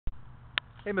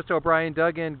Hey, Mr. O'Brien,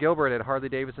 Doug and Gilbert at Harley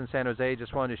Davidson, San Jose.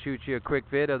 Just wanted to shoot you a quick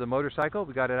vid of the motorcycle.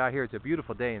 We got it out here. It's a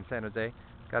beautiful day in San Jose.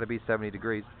 Got to be 70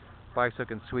 degrees. Bike's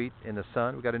looking sweet in the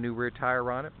sun. We got a new rear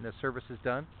tire on it, and the service is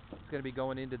done. It's going to be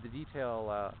going into the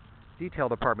detail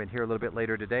department here a little bit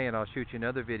later today, and I'll shoot you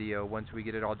another video once we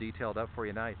get it all detailed up for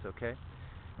you nice, okay?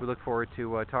 We look forward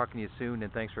to talking to you soon,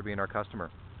 and thanks for being our customer.